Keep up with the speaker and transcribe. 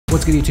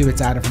What's good YouTube,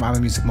 it's Adam from I'm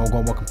a Music Mogul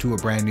and welcome to a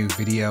brand new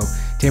video.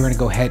 Today we're gonna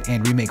go ahead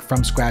and remake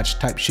from scratch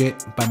type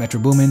shit by Metro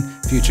Boomin,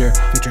 featuring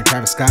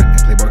Travis Scott and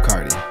Playboi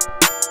Carti.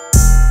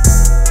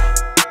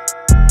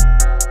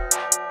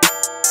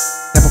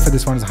 Tempo for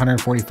this one is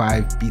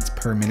 145 beats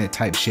per minute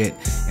type shit,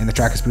 and the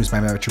track is produced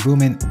by Metro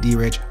Boomin,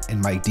 D-Rich, and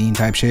Mike Dean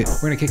type shit.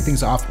 We're gonna kick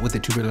things off with the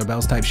Tubular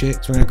Bells type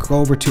shit. So we're gonna go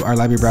over to our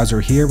library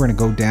browser here. We're gonna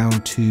go down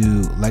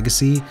to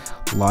Legacy,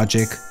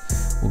 Logic.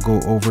 We'll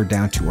go over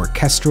down to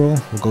Orchestral.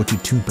 We'll go to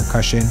Tune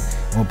Percussion,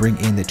 and we'll bring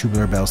in the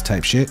Tubular Bells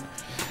type shit.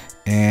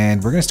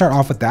 And we're gonna start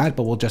off with that,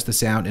 but we'll adjust the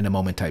sound in a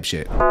moment type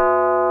shit.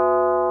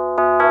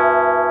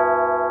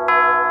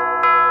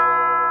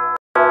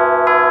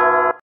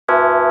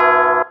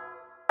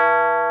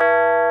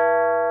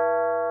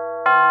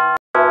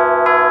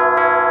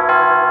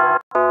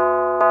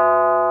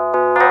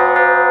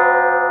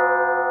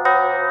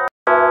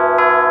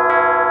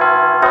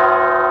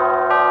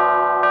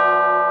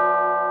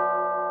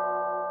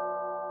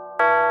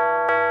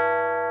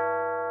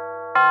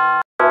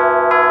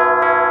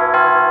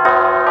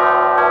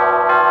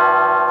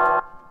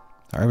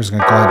 Alright, we're just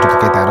going to go ahead and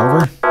duplicate that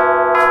over.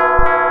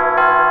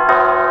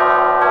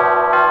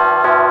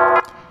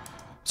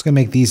 Just going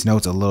to make these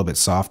notes a little bit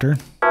softer.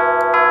 Alright,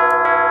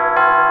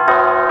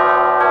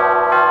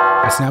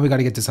 so now we got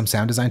to get to some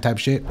sound design type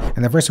shit.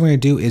 And the first thing we're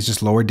going to do is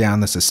just lower down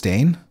the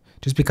sustain,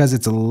 just because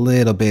it's a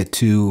little bit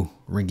too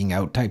ringing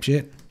out type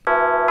shit.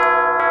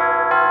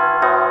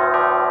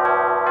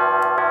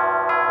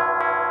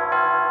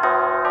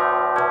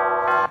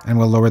 And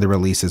we'll lower the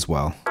release as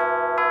well.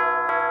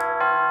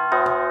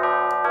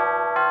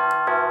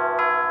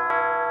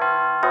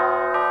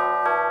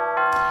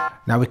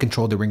 Now we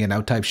control the ring and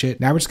out type shit.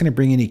 Now we're just gonna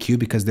bring in EQ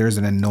because there's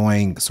an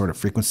annoying sort of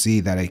frequency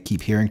that I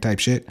keep hearing type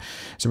shit.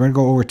 So we're gonna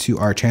go over to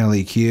our channel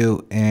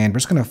EQ and we're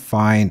just gonna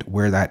find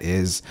where that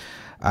is.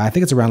 I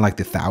think it's around like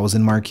the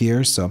 1,000 mark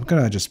here. So I'm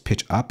gonna just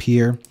pitch up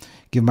here,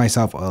 give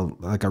myself a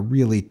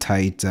really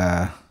tight,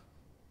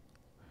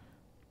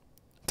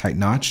 tight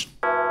notch.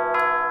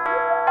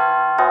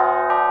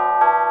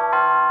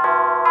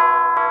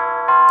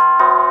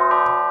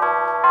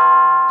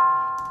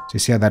 So you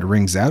see how that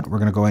rings out? We're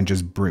gonna go ahead and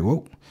just bring,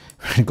 we're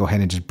gonna go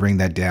ahead and just bring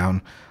that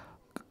down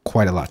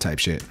quite a lot type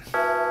shit.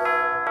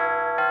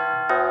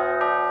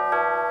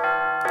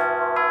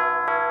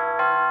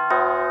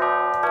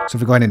 So if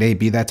we go ahead and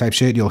A-B that type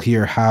shit, you'll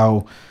hear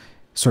how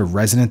sort of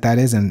resonant that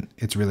is, and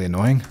it's really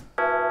annoying.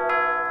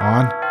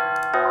 On.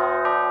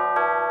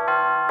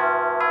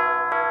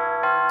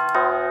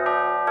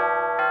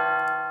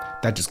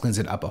 That just cleans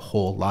it up a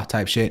whole lot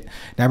type shit.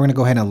 Now we're gonna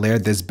go ahead and layer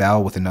this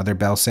bell with another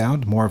bell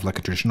sound, more of like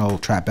a traditional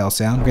trap bell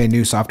sound. We're gonna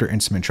new softer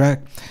instrument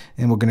track,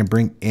 and we're gonna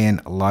bring in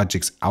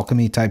Logic's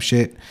Alchemy type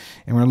shit.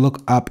 And we're gonna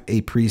look up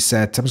a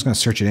preset. I'm just gonna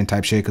search it in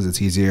type shit because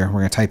it's easier. We're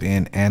gonna type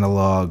in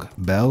analog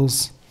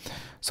bells.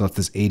 So it's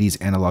this 80s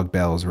analog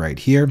bells right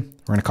here.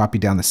 We're gonna copy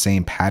down the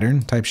same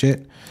pattern type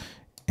shit.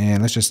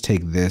 And let's just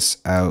take this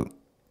out.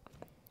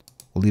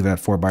 We'll leave it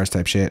at 4 bars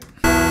type shit.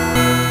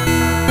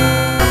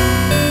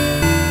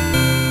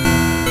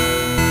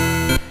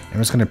 I'm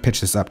just gonna pitch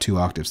this up 2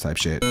 octaves type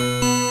shit.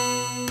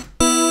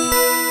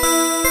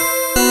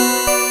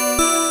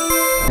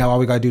 Now all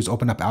we gotta do is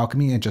open up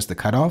Alchemy and just the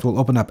cutoff. We'll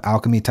open up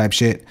Alchemy type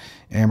shit,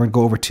 and we're gonna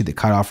go over to the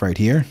cutoff right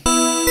here.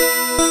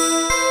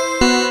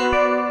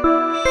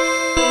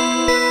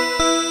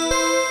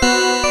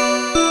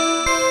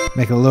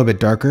 Make it a little bit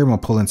darker, and we'll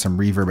pull in some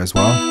reverb as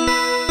well.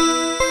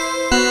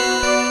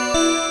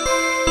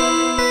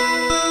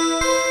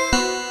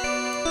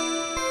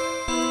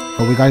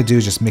 What we gotta do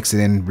is just mix it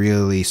in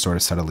really sort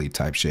of subtly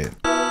type shit.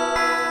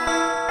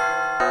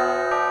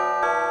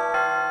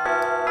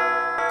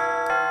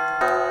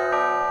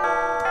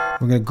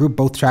 We're gonna group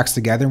both tracks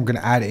together. We're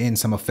gonna add in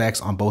some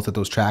effects on both of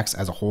those tracks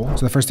as a whole.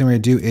 So the first thing we're gonna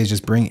do is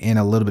just bring in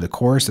a little bit of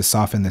chorus to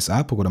soften this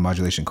up. We'll go to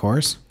modulation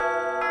chorus.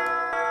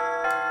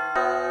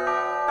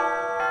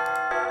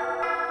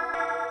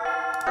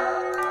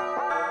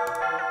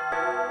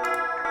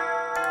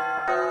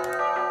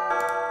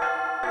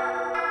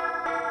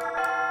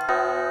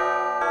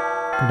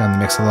 Down the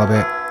mix a little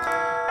bit.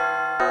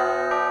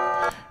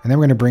 And then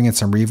we're going to bring in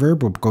some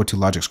reverb. We'll go to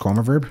Logic's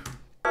Chroma Verb.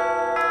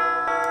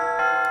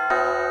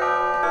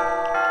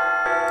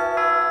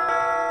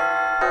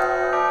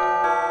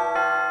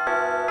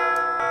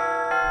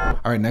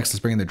 All right, next let's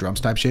bring in the drums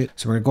type shit.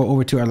 So we're gonna go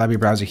over to our library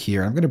browser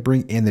here. I'm gonna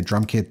bring in the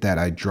drum kit that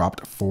I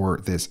dropped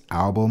for this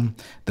album,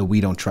 the We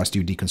Don't Trust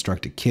You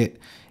Deconstructed kit.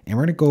 And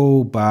we're gonna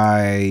go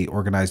by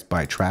organized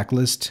by track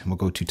list. We'll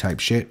go to type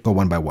shit, go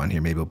one by one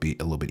here. Maybe it'll be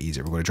a little bit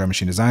easier. We'll go to Drum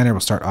Machine Designer.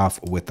 We'll start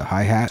off with the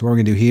hi-hat. So what we're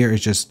gonna do here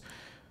is just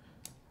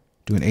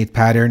do an 8th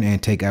pattern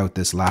and take out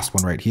this last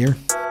one right here.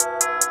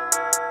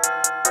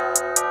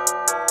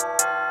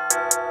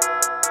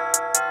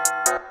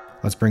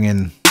 Let's bring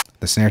in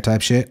the snare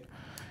type shit.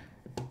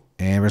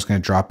 And we're just gonna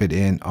drop it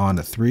in on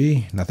the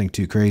 3, nothing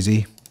too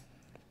crazy.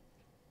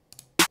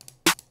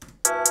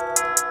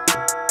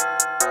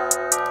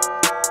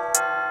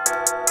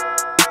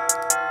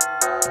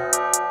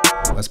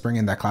 Let's bring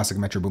in that classic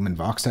Metro Boomin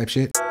Vox type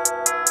shit.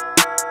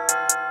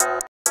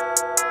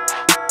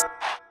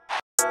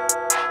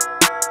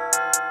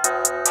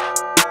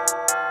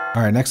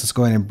 All right, next let's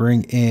go ahead and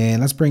bring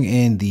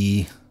in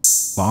the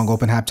long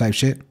open hap type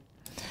shit.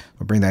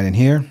 We'll bring that in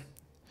here.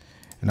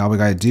 And all we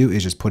gotta do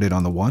is just put it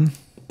on the 1.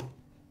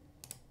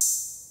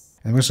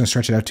 And we're just gonna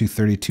stretch it out to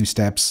 32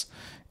 steps.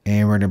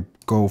 And we're gonna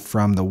go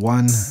from the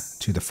 1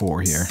 to the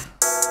 4 here.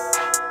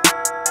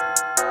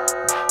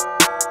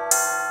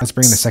 Let's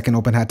bring in the second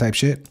open hat type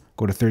shit.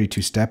 Go to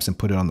 32 steps and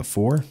put it on the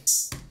 4.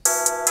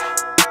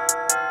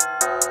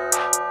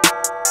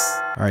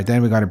 All right,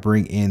 then we gotta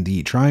bring in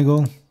the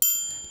triangle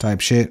type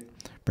shit.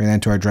 Bring that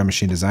into our drum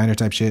machine designer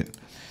type shit.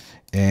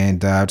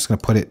 And I'm just gonna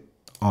put it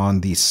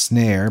on the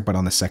snare, but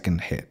on the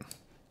second hit.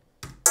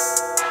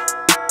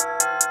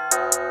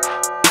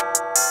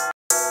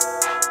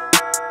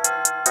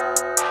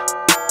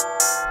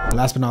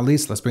 Last but not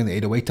least, let's bring the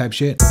 808 type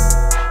shit.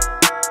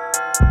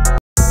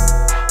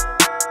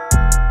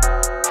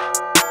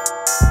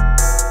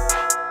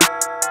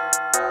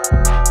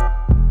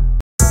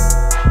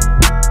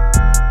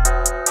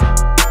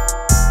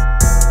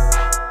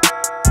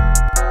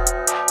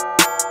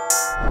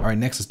 All right,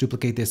 next let's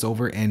duplicate this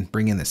over and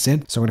bring in the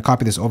synth. So we're gonna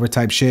copy this over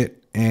type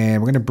shit,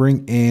 and we're gonna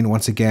bring in,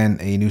 once again,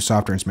 a new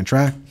software instrument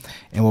track,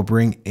 and we'll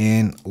bring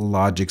in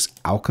Logic's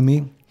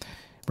Alchemy.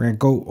 We're gonna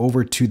go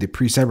over to the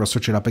preset. We'll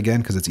switch it up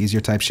again because it's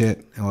easier type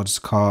shit, and we'll just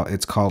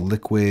it's called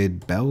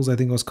Liquid Bells, I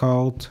think it was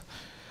called.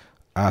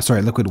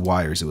 Sorry, Liquid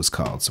Wires it was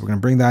called. So we're gonna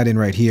bring that in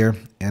right here,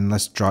 and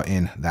let's draw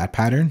in that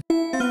pattern.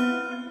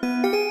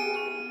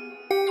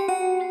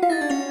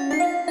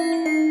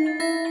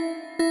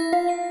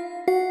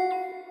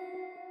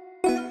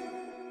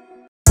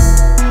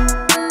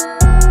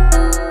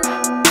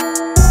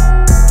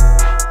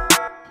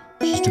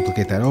 Just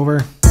duplicate that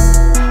over.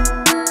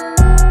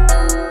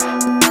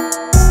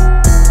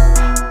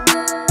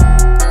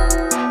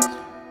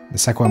 The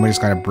second one, we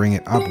just gotta bring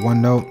it up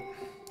 1 note.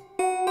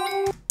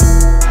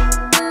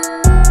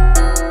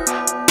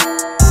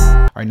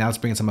 All right, now let's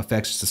bring in some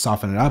effects just to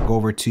soften it up. Go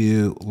over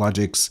to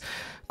Logic's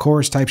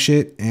chorus type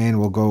shit, and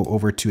we'll go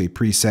over to a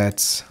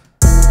presets.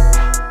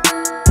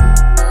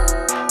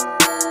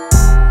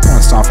 Just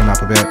wanna soften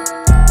up a bit.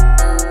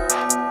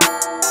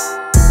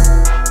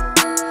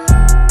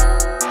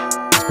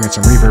 Let's bring in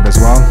some reverb as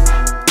well.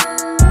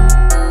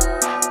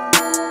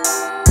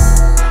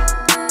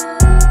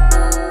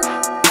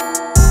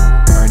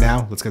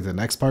 Let's get to the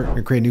next part. We're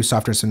gonna create a new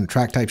software and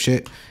track type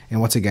shit. And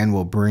once again,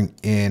 we'll bring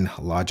in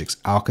Logic's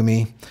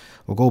Alchemy.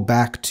 We'll go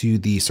back to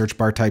the search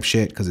bar type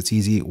shit because it's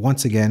easy.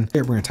 Once again,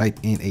 we're gonna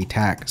type in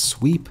attack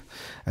sweep,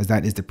 as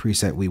that is the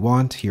preset we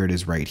want. Here it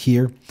is right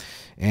here.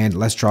 And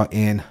let's draw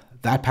in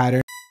that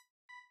pattern.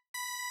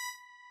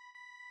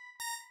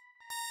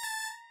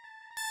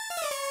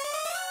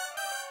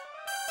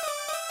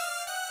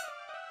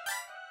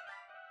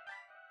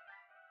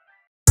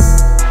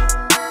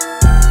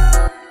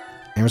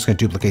 And we're just going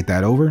to duplicate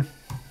that over.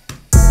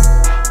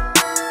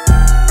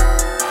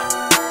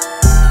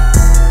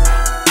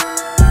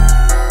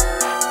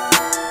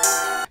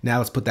 Now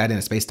let's put that in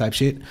a space type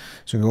shit.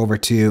 So we go over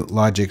to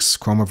Logic's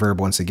Chroma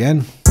Verb once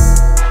again.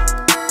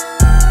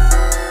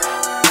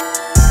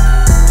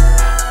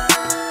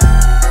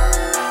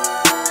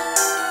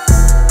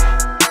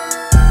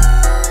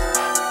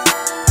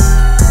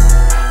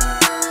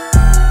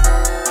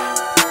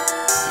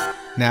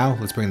 Now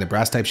let's bring in the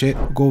brass type shit.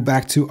 We'll go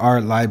back to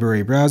our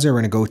library browser. We're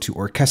gonna go to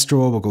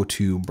orchestral. We'll go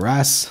to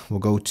brass. We'll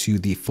go to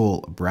the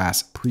full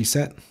brass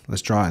preset.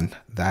 Let's draw in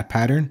that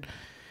pattern.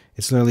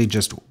 It's literally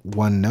just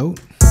 1 note.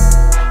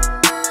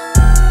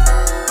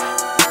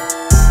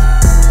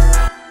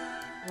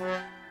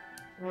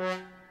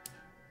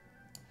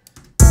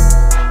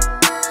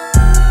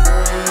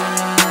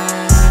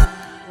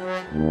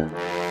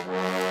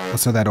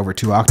 Let's set that over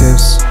 2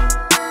 octaves.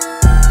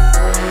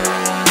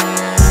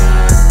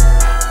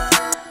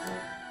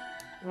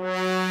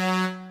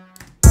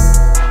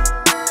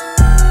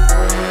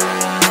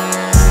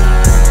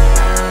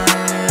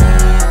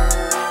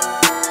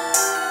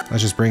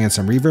 Let's just bring in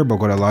some reverb. We'll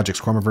go to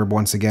Logic's Chroma Verb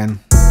once again.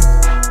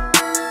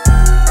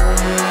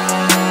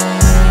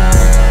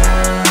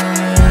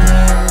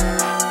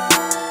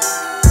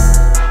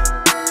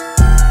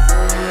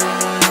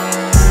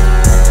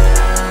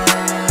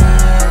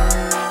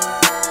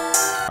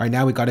 All right,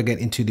 now we got to get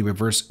into the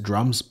reverse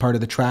drums part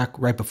of the track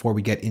right before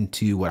we get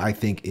into what I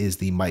think is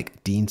the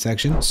Mike Dean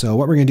section. So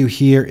what we're going to do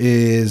here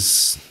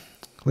is,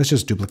 let's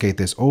just duplicate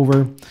this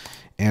over,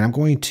 and I'm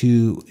going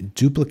to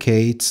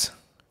duplicate,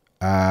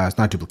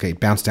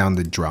 bounce down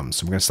the drums.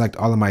 So I'm going to select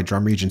all of my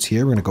drum regions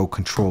here. We're going to go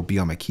Control B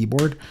on my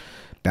keyboard,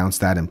 bounce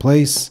that in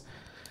place,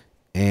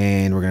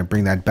 and we're going to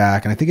bring that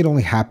back. And I think it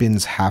only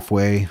happens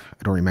halfway.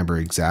 I don't remember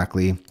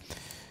exactly.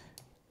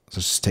 So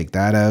let's just take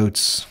that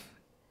out.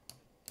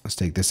 Let's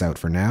take this out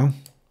for now.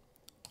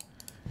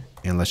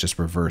 And let's just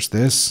reverse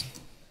this.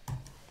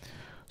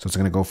 So it's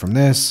going to go from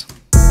this.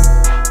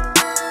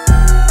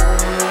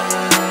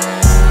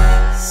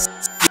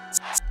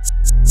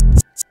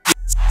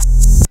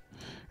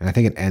 And I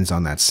think it ends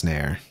on that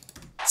snare.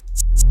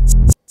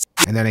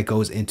 and then it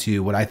goes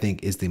into what I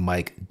think is the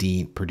Mike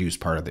D produced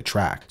part of the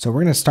track. So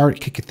we're gonna start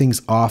kicking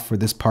things off for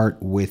this part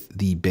with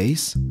the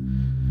bass. So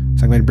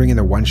I'm gonna bring in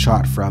the one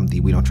shot from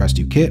the We Don't Trust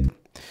You kit.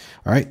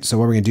 All right, so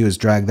what we're gonna do is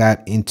drag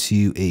that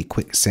into a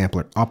quick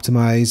sampler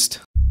optimized.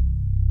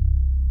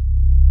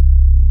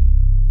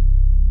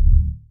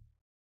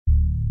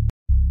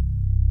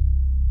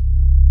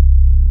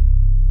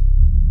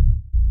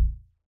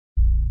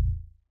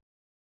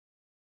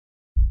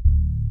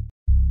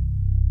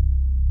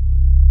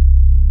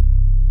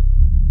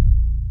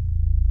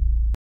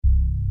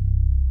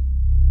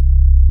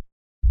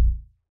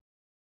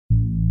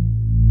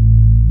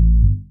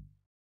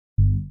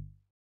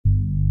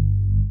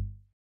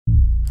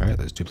 All right,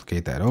 let's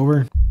duplicate that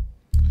over.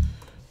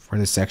 For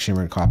this section, we're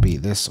gonna copy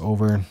this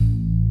over.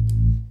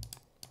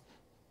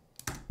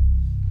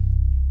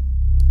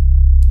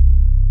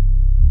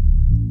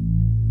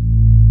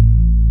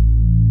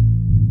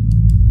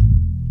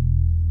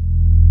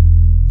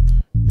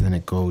 And then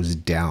it goes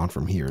down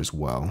from here as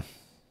well.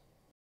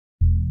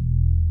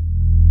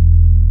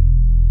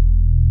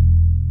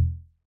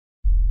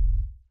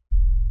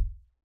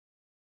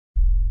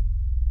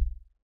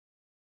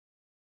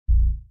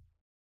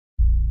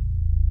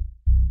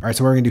 All right,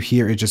 so what we're gonna do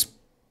here is just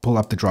pull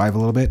up the drive a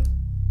little bit,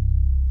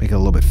 make it a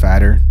little bit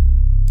fatter,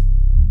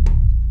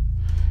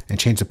 and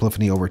change the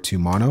polyphony over to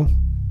mono.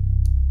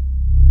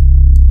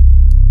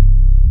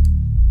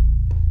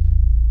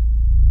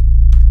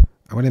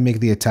 I want to make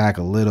the attack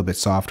a little bit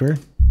softer.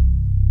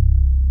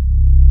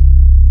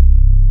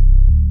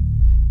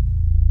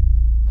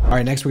 All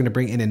right, next we're gonna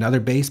bring in another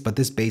bass, but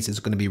this bass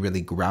is gonna be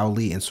really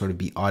growly and sort of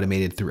be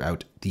automated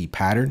throughout the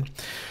pattern.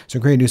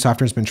 So create a new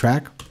software instrument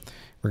track.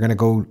 We're gonna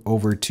go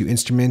over to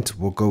instrument,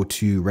 we'll go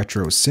to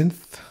Retro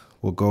Synth,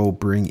 we'll go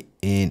bring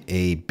in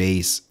a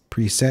bass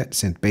preset,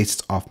 synth bass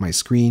is off my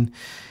screen,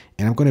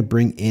 and I'm gonna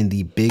bring in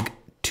the big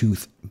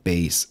tooth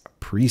bass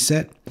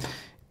preset.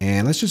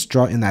 And let's just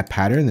draw in that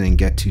pattern and then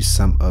get to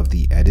some of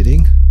the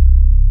editing.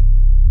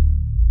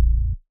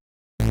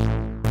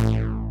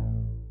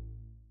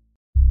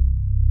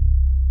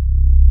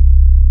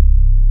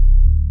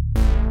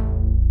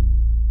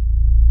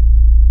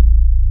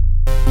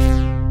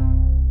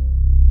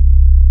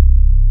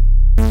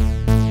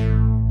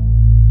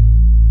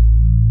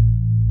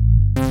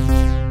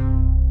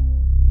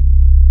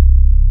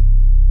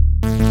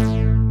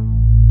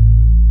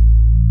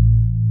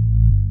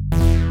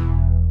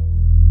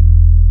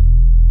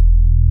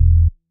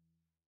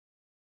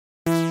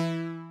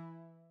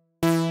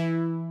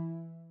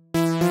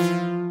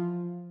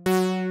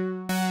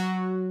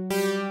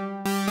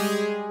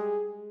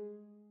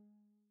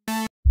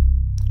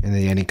 And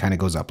then the ending kind of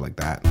goes up like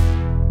that.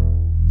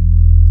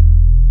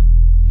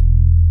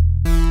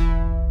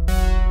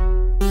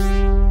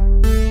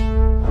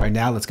 All right,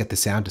 now let's get the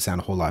sound to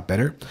sound a whole lot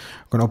better.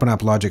 We're gonna open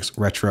up Logic's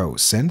Retro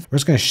Synth. We're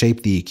just gonna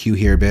shape the EQ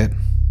here a bit.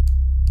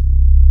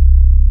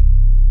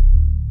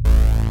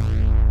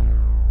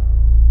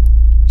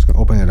 Just gonna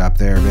open it up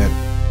there a bit.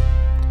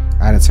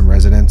 Added some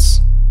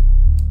resonance.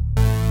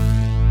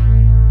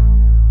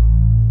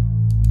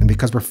 And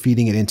because we're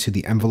feeding it into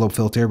the envelope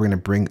filter, we're gonna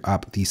bring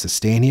up the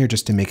sustain here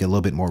just to make it a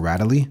little bit more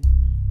rattly.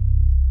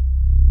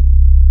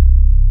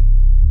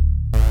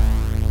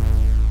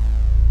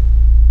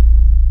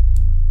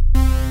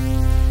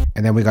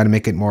 And then we gotta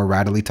make it more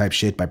rattly type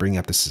shit by bringing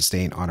up the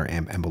sustain on our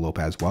amp envelope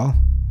as well.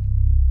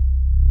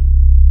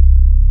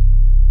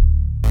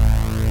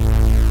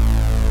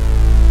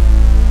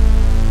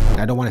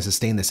 I don't want to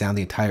sustain the sound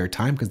the entire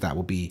time because that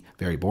will be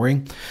very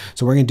boring.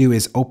 So what we're going to do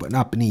is open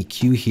up an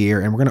EQ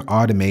here and we're going to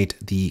automate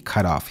the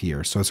cutoff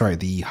here. So sorry,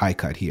 the high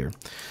cut here.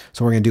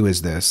 So what we're going to do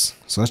is this.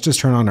 So let's just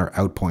turn on our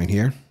out point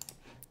here.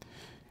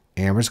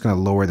 And we're just going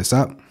to lower this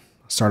up.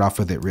 Start off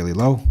with it really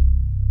low.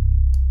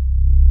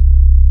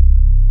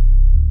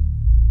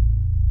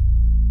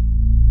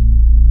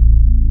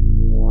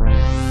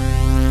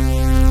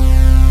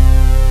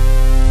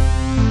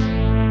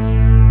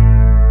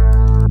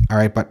 All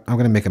right, but I'm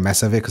gonna make a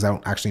mess of it because I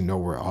don't actually know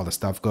where all the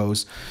stuff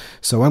goes.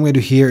 So what I'm gonna do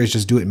here is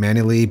just do it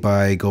manually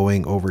by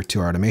going over to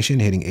our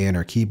automation, hitting A on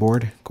our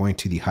keyboard, going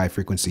to the high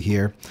frequency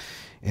here.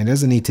 And it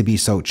doesn't need to be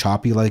so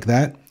choppy like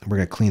that. We're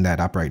gonna clean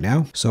that up right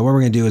now. So what we're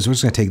gonna do is we're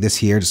just gonna take this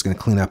here, just gonna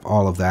clean up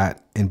all of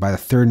that. And by the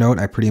third note,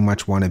 I pretty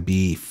much wanna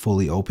be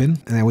fully open.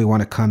 And then we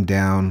wanna come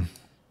down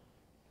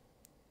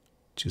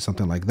to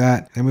something like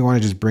that. And we wanna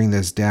just bring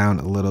this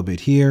down a little bit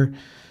here.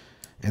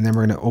 And then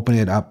we're gonna open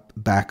it up,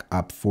 back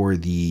up for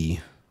the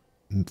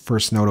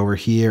first note over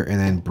here and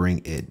then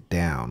bring it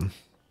down.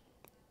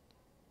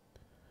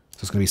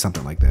 So it's gonna be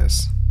something like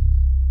this.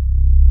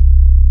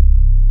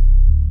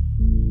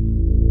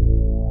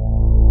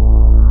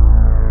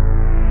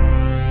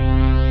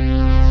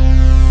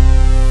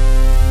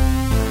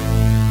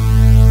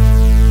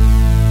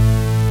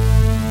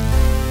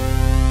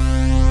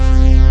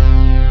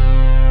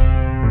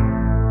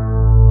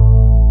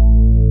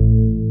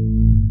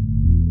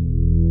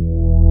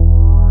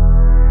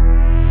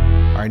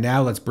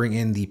 Now let's bring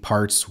in the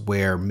parts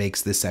where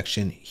makes this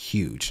section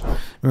huge. We're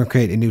gonna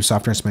create a new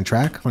software instrument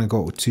track. I'm gonna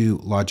go to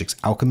Logic's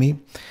Alchemy.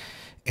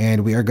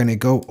 And we are going to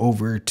go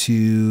over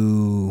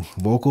to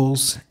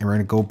vocals, and we're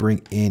going to go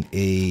bring in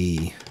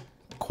a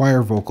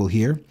choir vocal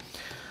here,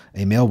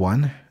 a male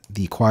one,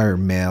 the choir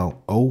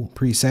male O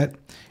preset.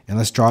 And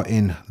let's draw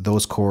in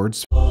those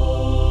chords.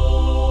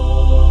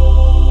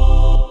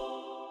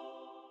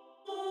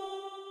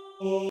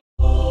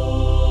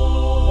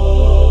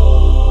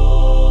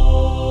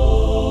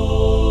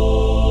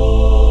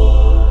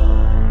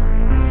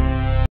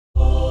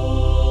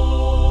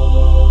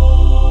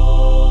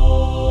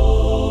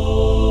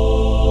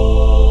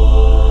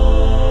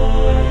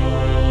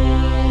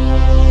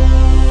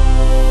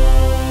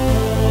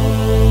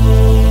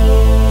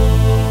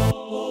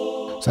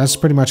 So that's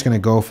pretty much going to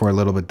go for a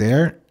little bit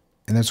there.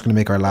 And that's going to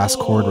make our last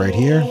chord right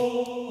here.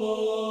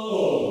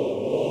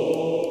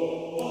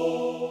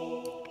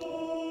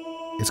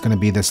 It's going to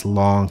be this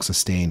long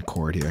sustained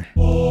chord here.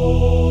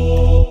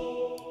 All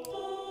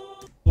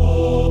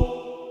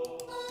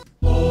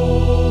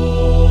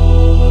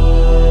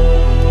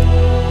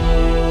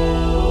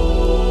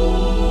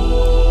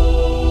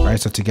right,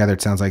 so together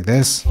it sounds like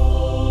this.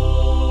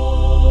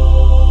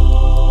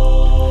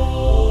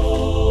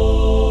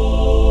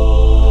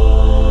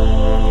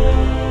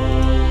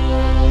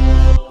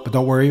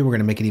 Don't worry, we're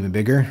going to make it even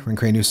bigger. We're going to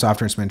create a new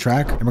software instrument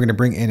track, and we're going to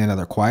bring in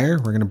another choir.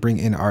 We're going to bring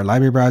in our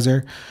library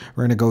browser.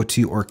 We're going to go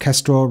to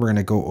orchestral. We're going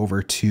to go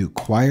over to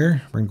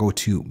choir. We're going to go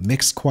to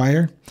mixed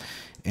choir,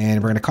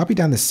 and we're going to copy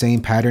down the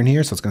same pattern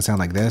here. So it's going to sound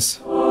like this.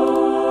 And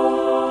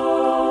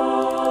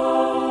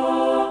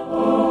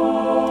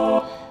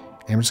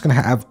we're just going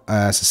to have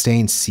a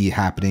sustained C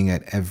happening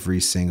at every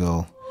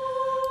single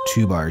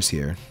 2 bars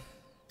here.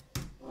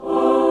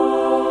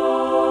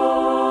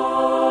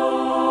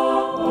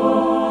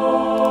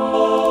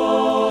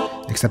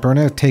 Except we're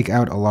going to take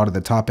out a lot of the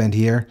top end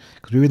here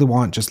because we really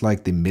want just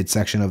like the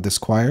midsection of this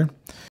choir.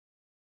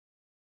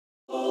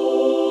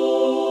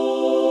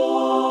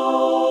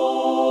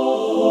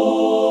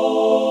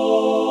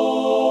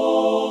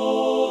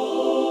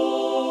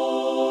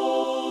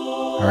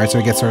 All right, so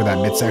we get sort of that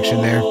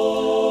midsection there.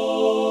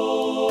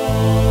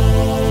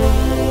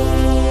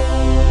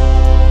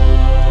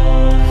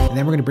 And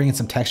then we're going to bring in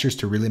some textures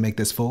to really make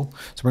this full.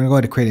 So we're going to go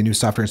ahead and create a new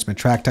software instrument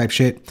track type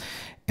shit.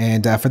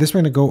 And for this,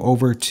 we're going to go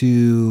over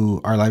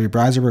to our library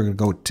browser. We're going to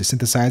go to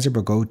synthesizer.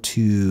 We'll go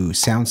to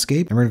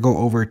soundscape. And we're going to go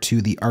over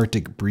to the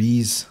Arctic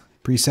Breeze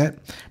preset. We're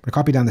going to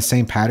copy down the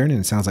same pattern,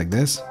 and it sounds like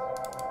this.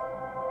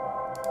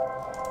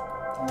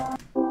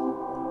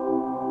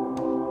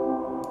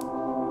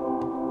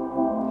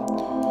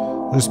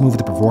 Let's move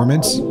the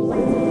performance.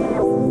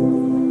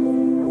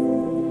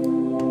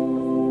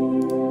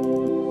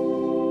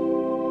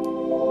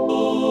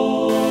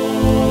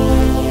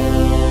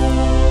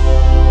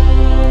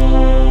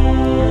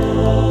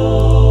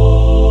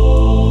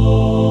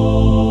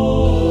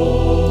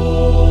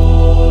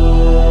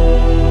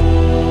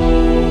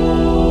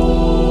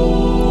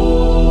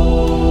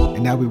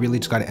 We really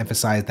just got to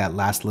emphasize that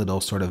last little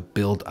sort of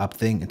build up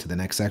thing into the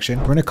next section.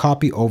 We're going to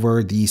copy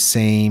over the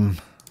same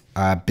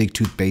big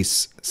tooth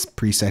bass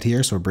preset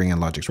here. So we're bringing in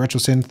Logic's Retro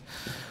Synth.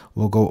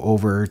 We'll go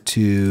over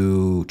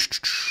to,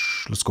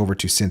 let's go over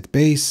to synth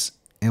bass,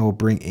 and we'll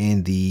bring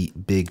in the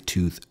big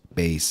tooth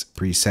bass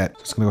preset.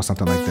 It's going to go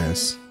something like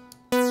this.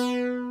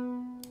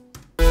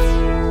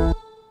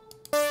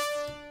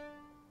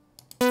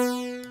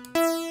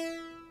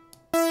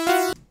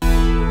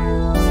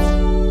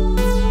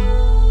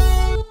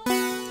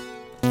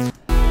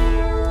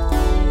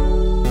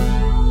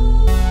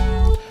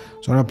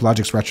 So I'm going to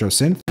Logic's Retro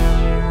Synth. I'm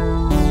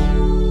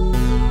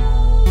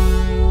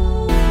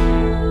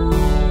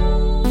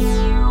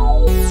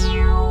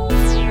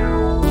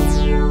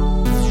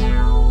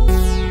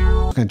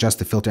going to adjust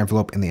the filter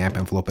envelope and the amp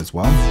envelope as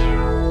well.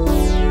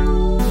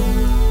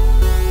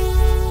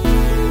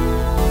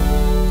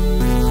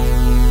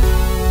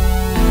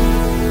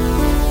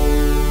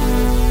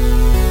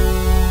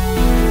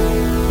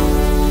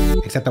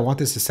 Except I want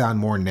this to sound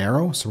more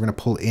narrow, so we're going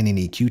to pull in an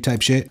EQ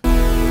type shit.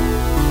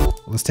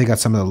 Let's take out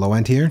some of the low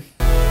end here.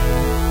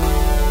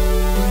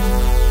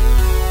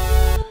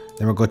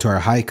 Then we'll go to our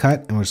high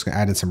cut, and we're just going to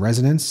add in some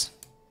resonance.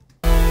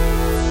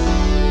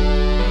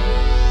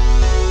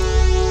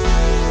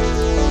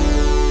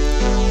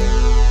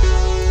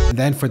 And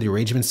then for the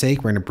arrangement's sake,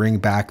 we're going to bring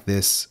back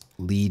this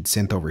lead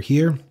synth over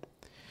here.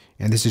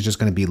 And this is just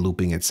going to be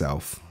looping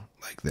itself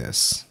like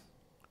this.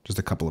 Just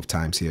a couple of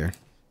times here.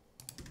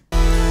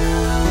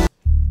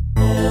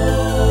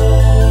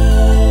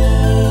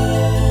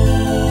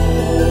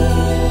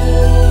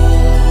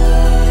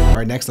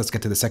 Next, let's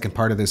get to the second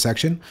part of this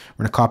section.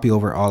 We're going to copy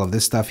over all of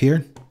this stuff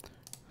here.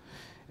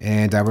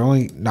 And we're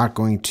only not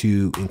going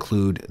to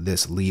include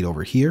this lead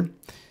over here.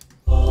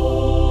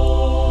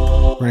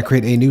 We're going to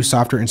create a new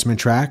software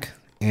instrument track,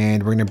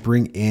 and we're going to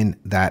bring in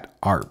that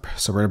ARP.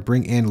 So we're going to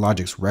bring in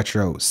Logic's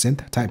Retro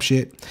Synth type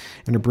shit.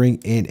 I'm going to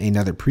bring in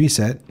another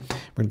preset.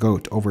 We're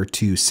going to go over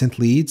to Synth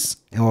Leads,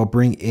 and we'll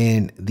bring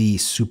in the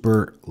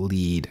Super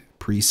Lead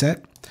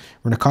preset.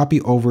 We're going to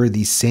copy over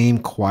the same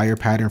choir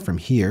pattern from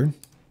here.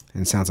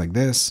 And it sounds like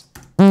this.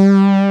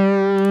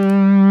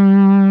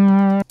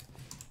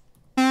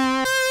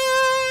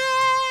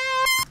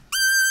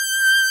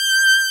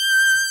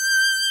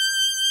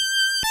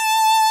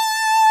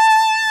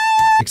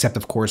 except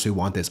of course we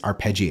want this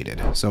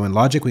arpeggiated. So in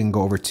Logic, we can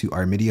go over to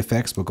our MIDI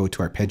effects. We'll go to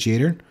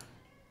arpeggiator.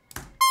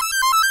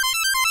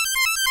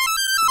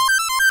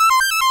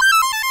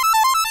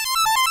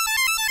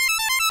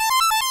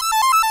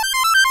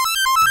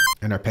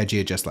 And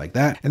arpeggiate just like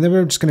that. And then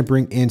we're just gonna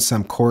bring in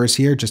some chorus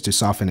here just to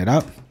soften it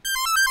up.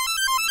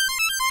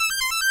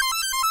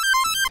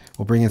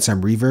 We'll bring in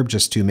some reverb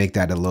just to make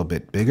that a little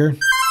bit bigger. And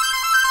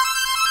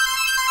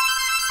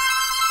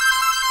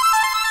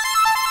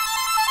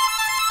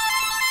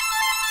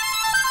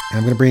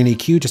I'm gonna bring in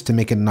EQ just to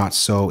make it not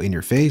so in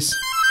your face.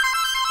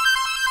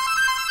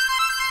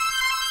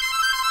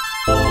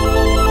 And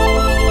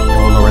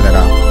we'll lower that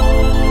up.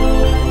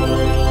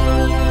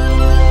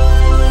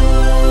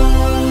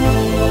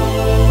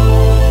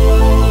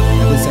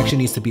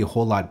 Needs to be a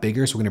whole lot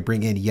bigger, so we're going to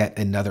bring in yet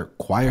another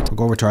choir. We'll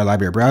go over to our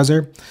library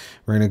browser.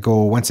 We're going to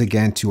go once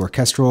again to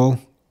orchestral,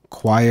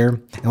 choir,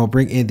 and we'll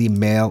bring in the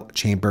male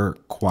chamber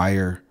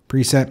choir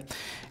preset.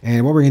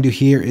 And what we're going to do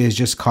here is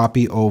just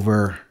copy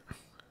over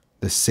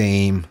the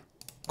same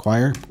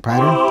choir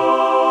pattern.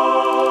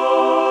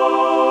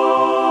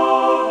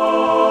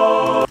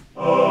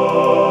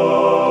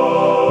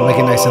 We'll make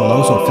it nice and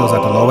low so it fills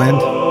out the low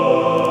end.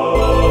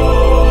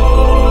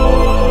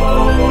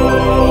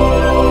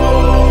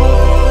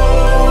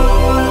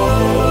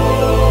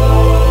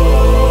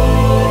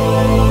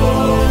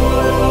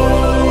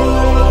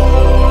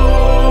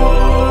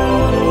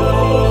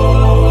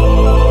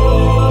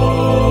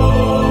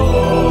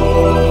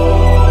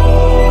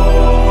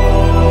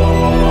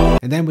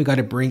 Then we got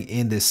to bring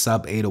in this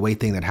sub 808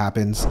 thing that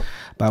happens.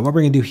 But what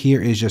we're going to do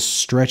here is just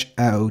stretch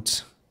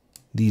out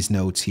these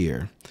notes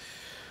here.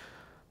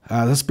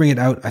 Let's bring it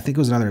out. I think it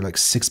was another like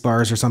 6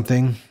 bars or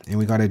something. And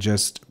we got to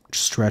just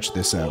stretch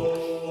this out.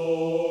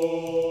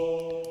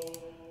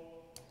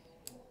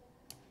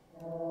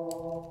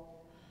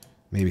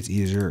 Maybe it's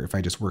easier if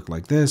I just work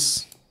like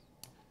this.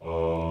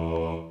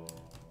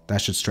 That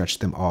should stretch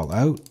them all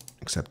out,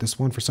 except this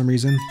one for some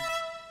reason.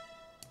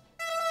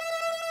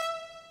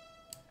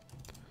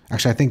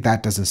 Actually, I think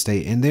that doesn't stay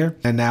in there.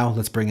 And now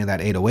let's bring in that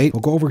 808.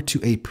 We'll go over to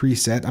a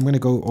preset. I'm going to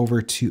go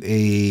over to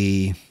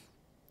a,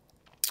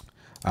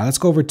 let's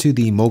go over to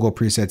the Mogul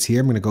presets here.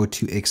 I'm going to go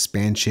to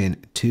expansion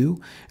 2.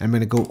 And I'm going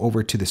to go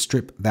over to the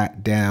strip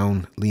that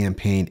down Liam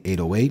Payne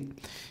 808.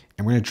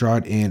 And we're going to draw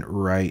it in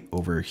right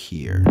over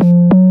here.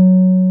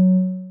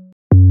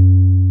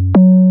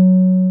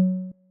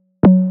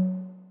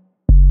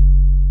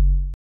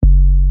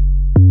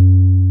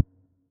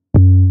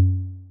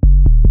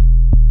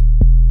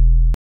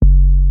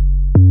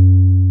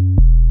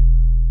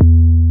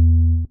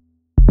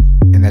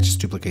 That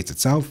just duplicates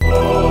itself.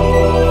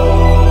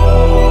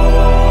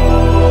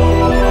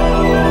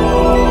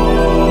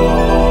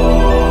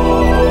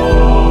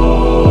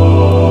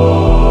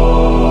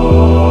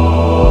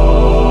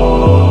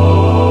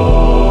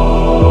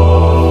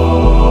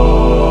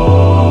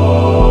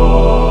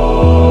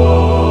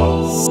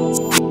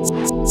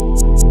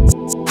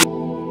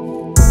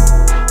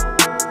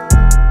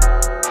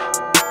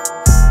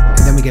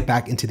 Get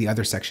back into the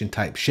other section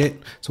type shit.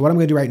 So what I'm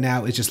going to do right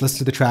now is just listen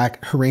to the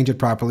track, arrange it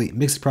properly,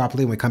 mix it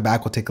properly. When we come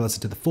back, we'll take a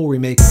listen to the full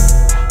remake.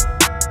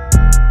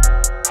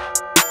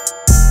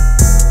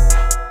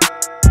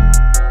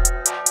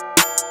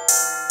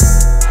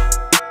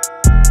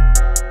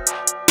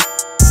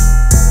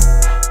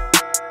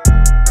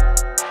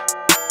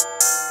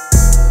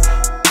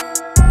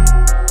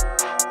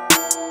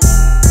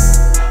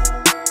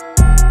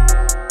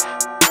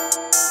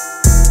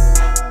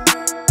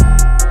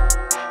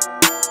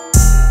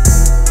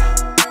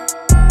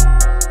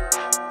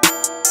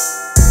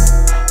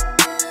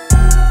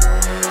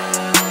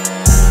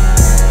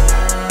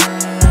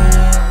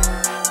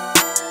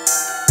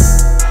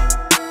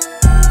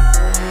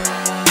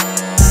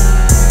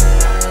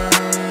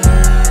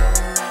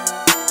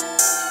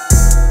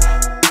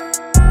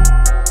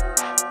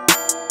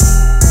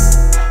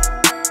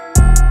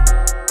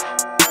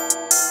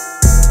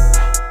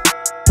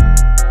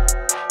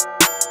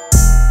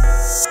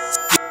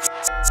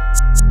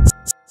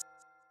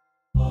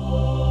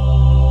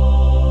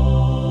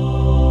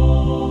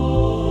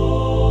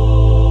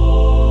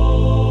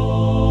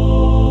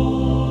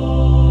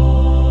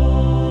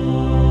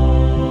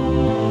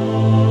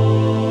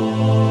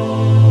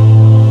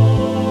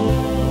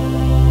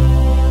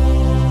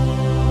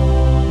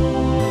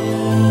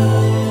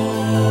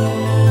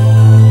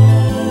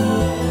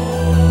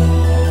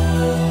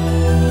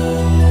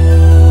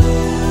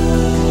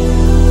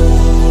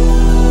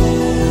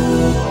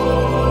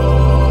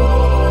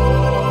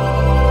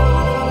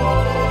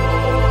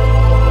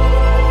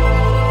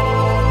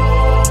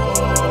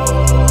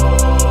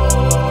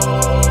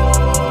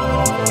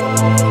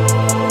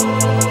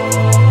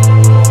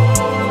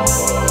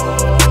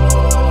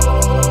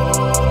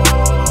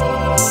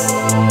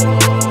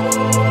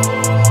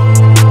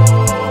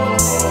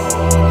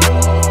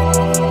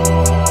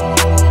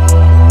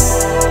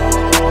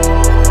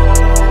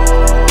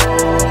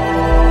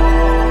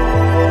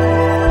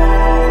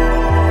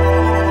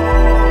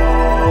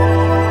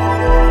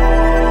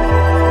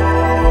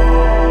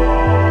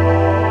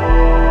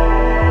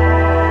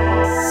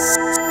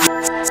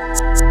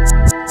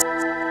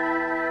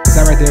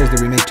 there is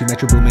the remake to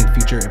Metro Boomin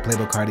feature and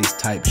Playboi Carti's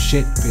type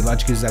shit. For you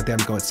Logic users out there,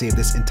 I'm going to save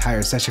this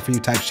entire session for you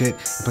type shit.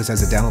 And plus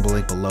has a downloadable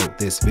link below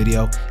this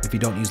video. If you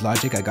don't use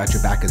Logic, I got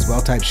your back as well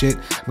type shit.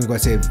 I'm going to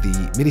save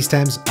the MIDI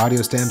stems,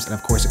 audio stems, and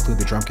of course include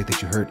the drum kit that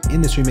you heard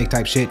in this remake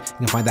type shit. You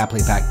can find that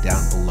playback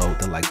down below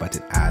the like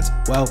button as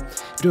well.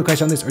 If you do have a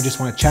question on this or just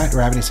want to chat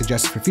or have any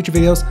suggestions for future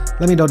videos,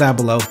 let me know down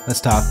below.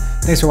 Let's talk.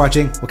 Thanks for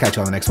watching. We'll catch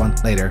you on the next one.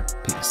 Later.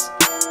 Peace.